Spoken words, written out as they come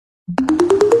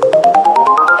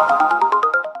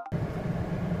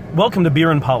Welcome to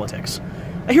Beer and Politics.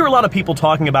 I hear a lot of people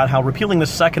talking about how repealing the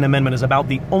Second Amendment is about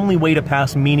the only way to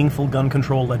pass meaningful gun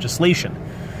control legislation.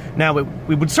 Now, it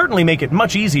would certainly make it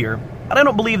much easier, but I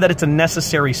don't believe that it's a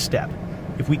necessary step.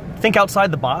 If we think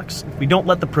outside the box, if we don't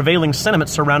let the prevailing sentiment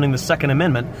surrounding the Second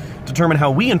Amendment determine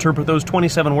how we interpret those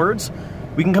 27 words,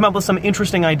 we can come up with some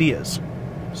interesting ideas.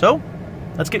 So,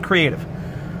 let's get creative.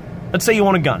 Let's say you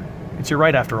own a gun. It's your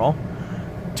right, after all.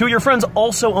 Two of your friends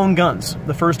also own guns.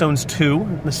 The first owns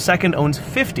 2, the second owns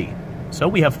 50. So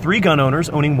we have 3 gun owners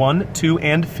owning 1, 2,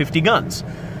 and 50 guns.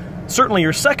 Certainly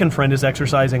your second friend is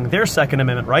exercising their Second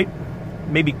Amendment right,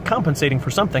 maybe compensating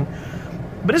for something.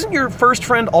 But isn't your first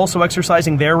friend also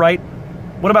exercising their right?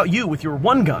 What about you with your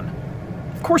 1 gun?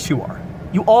 Of course you are.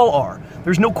 You all are.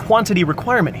 There's no quantity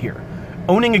requirement here.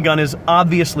 Owning a gun is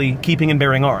obviously keeping and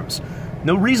bearing arms.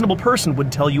 No reasonable person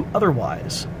would tell you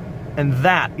otherwise. And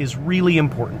that is really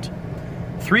important.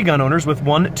 3 gun owners with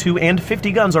 1, 2, and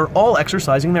 50 guns are all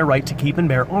exercising their right to keep and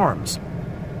bear arms.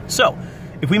 So,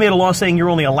 if we made a law saying you're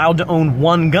only allowed to own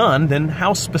 1 gun, then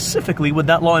how specifically would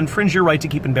that law infringe your right to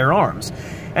keep and bear arms?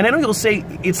 And I know you'll say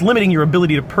it's limiting your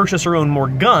ability to purchase or own more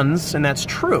guns, and that's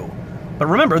true. But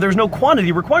remember, there's no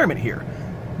quantity requirement here.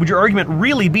 Would your argument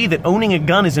really be that owning a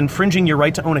gun is infringing your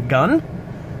right to own a gun?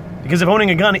 Because if owning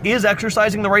a gun is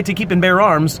exercising the right to keep and bear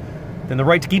arms, then the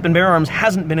right to keep and bear arms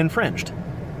hasn't been infringed.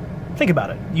 Think about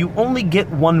it. You only get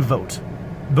 1 vote.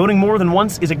 Voting more than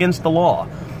once is against the law.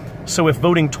 So if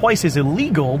voting twice is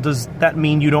illegal, does that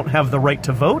mean you don't have the right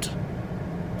to vote?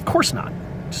 Of course not.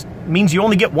 It just means you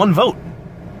only get 1 vote.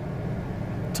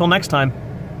 Till next time,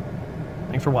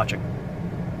 thanks for watching.